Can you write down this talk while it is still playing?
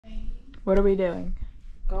What are we doing?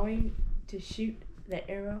 Going to shoot the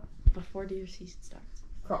arrow before deer season starts.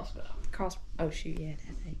 Crossbow. Oh shoot, yeah,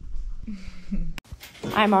 that thing.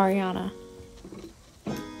 I'm Ariana.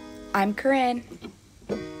 I'm Corinne.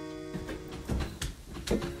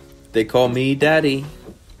 They call me Daddy.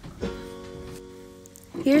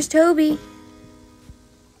 Here's Toby.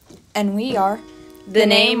 And we are the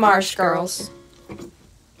Name Marsh Girls.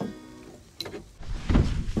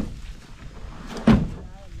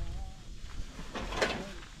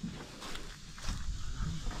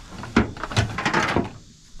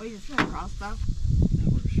 Oh, you're shooting a crossbow?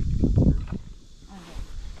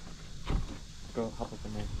 Go hop up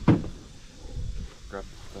in there. Grab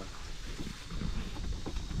the stuff.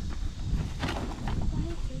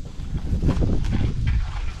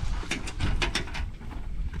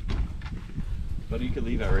 But you could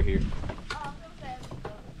leave that right here.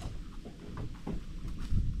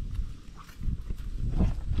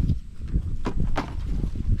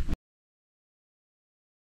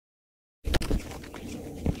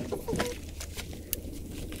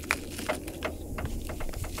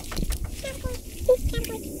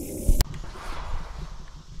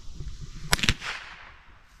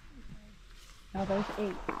 No, there's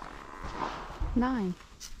 8. 9. 9,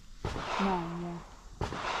 yeah.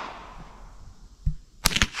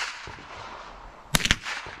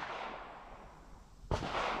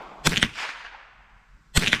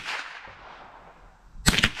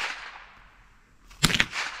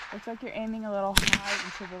 Looks like you're aiming a little high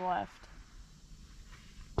and to the left.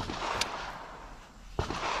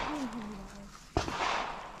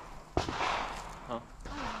 Huh?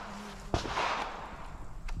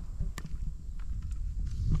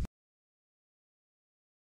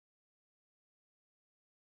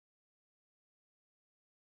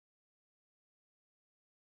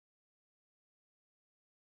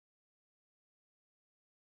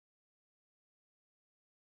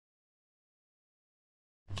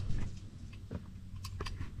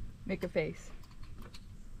 Make a face.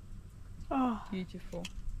 Oh, beautiful.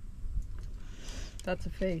 That's a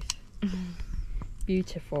face.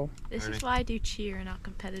 Beautiful. This Ready? is why I do cheer and not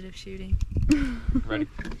competitive shooting. Ready?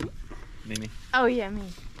 Mimi. Oh yeah, me.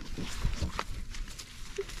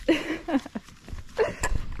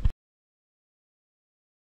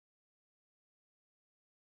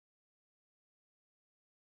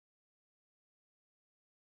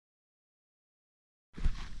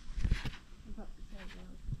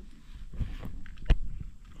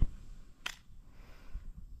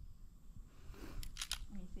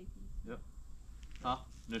 Yep. Huh?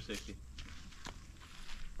 No safety.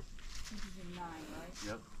 This is a 9, right?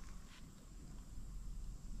 Yep.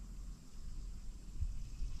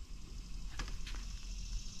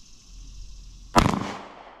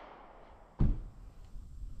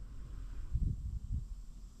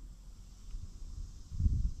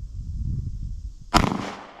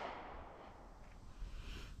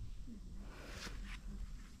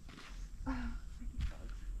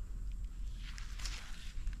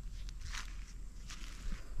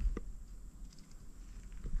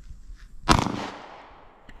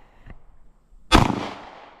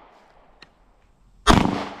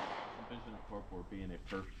 Vision of parkour being a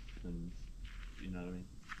first and you know what I mean?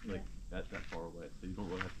 Like that far away. So you don't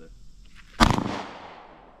really have to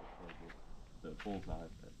the bullseye.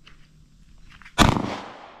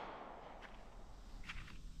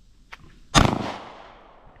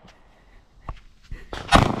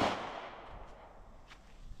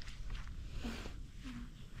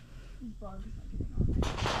 Bugs.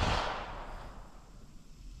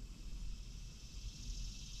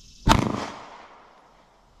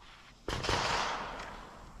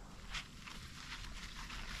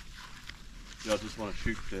 Y'all just want to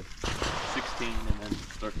shoot to 16 and then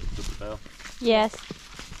start with the bow. Yes.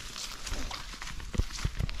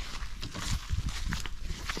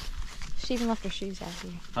 She even left her shoes out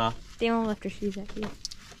here. Huh? They even left her shoes out here.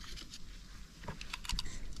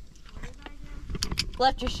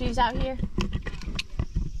 Left your shoes out here?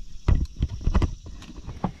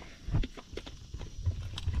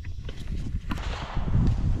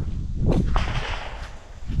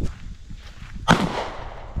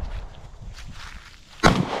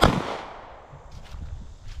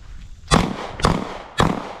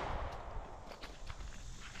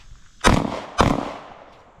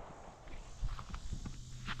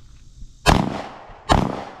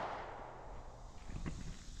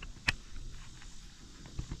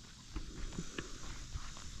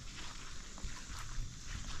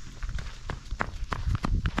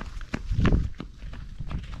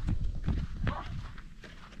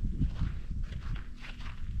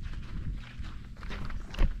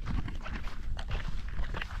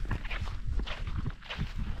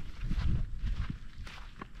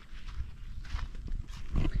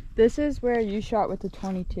 This is where you shot with the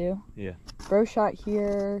 22. Yeah. Bro shot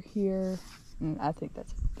here, here. And I think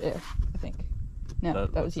that's there. I think. No,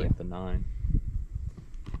 that was looks you. like the 9.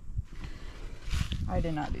 I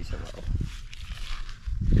did not do so well.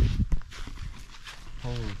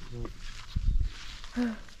 Holy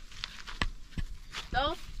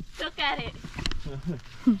Don't look at it.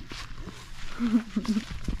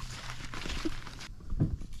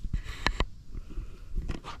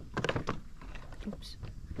 Oops.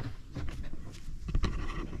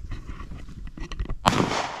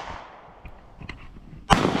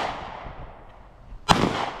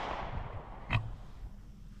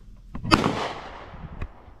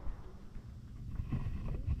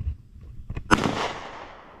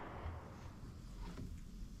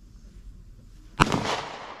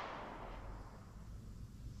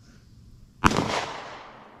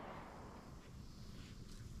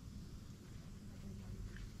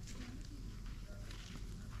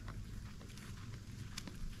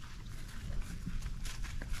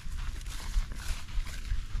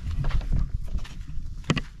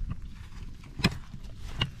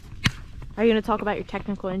 Are you going to talk about your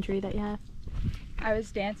technical injury that you have? I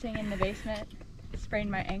was dancing in the basement, sprained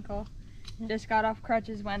my ankle. Just got off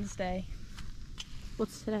crutches Wednesday.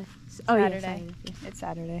 What's today? Saturday. It's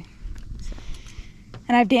Saturday.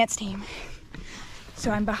 And I have dance team. So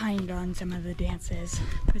I'm behind on some of the dances,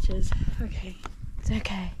 which is okay. It's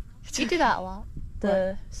okay. You do that a lot.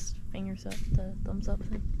 The fingers up, the thumbs up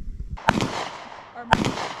thing. Our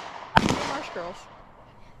Marsh girls.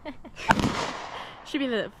 Should be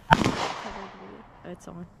the cover of the video. Oh, it's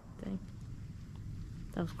on thing.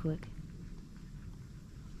 That was quick.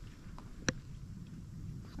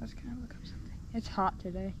 I was gonna look up something. It's hot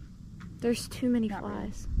today. There's too many Not really.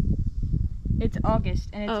 flies. It's August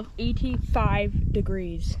and it's 85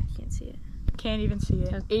 degrees. Can't see it. Can't even see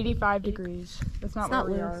it. Okay. 85 degrees. That's not It's where not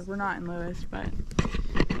we Lewis. are. We're not in Lewis, but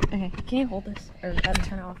Okay, can you hold this? Or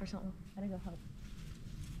turn it off or something? I gotta go help.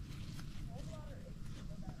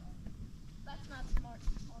 That's not smart.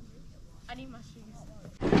 I need my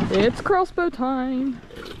shoes. it's crossbow time.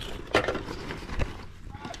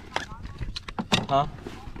 Huh?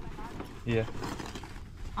 Yeah.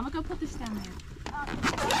 I'm gonna go put this down there.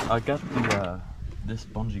 I got the this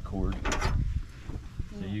bungee cord,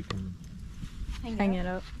 so you can Hang it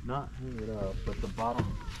up. not hang it up, but the bottom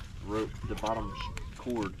rope, the bottom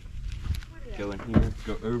cord, go in here,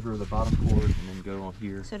 go over the bottom cord, and then go on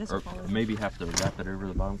here. So it doesn't Or fall over. maybe have to wrap it over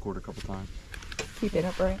the bottom cord a couple times. Keep it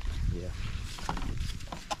upright. Yeah.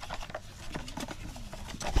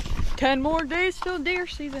 10 more days till deer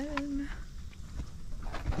season.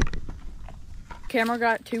 Camera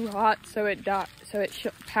got too hot, so it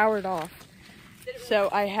powered off. So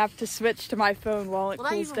I have to switch to my phone while it Will that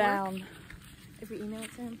cools even down. If we email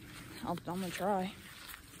it to him. I'm gonna try.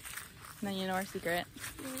 And then you know our secret.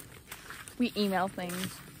 We email things.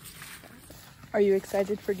 Are you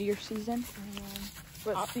excited for deer season?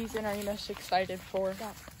 What season are you most excited for?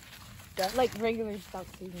 Duck. Like regular duck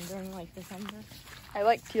season during like December. I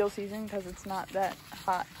like teal season because it's not that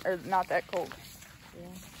hot or not that cold.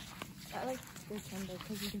 Yeah. I like December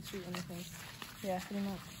because you can shoot anything. Yeah. Pretty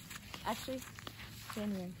much. Actually,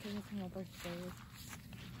 January because that's when my birthday is.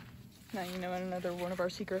 Now you know another one of our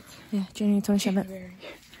secrets. Yeah, January 27th. January.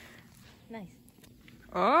 Nice.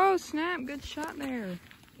 Oh snap! Good shot there.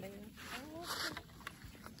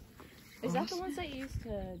 Is that the ones that you used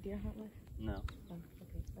to deer hunt with? No. Oh,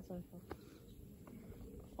 okay. That's what I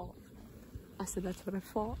thought. I said that's what I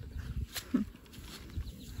thought.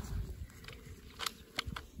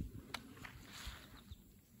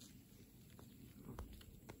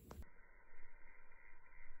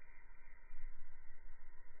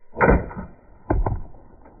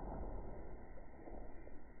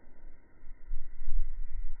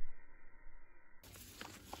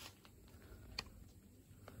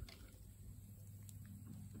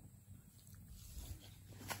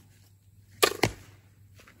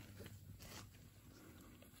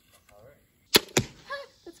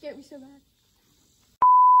 That scared me so bad.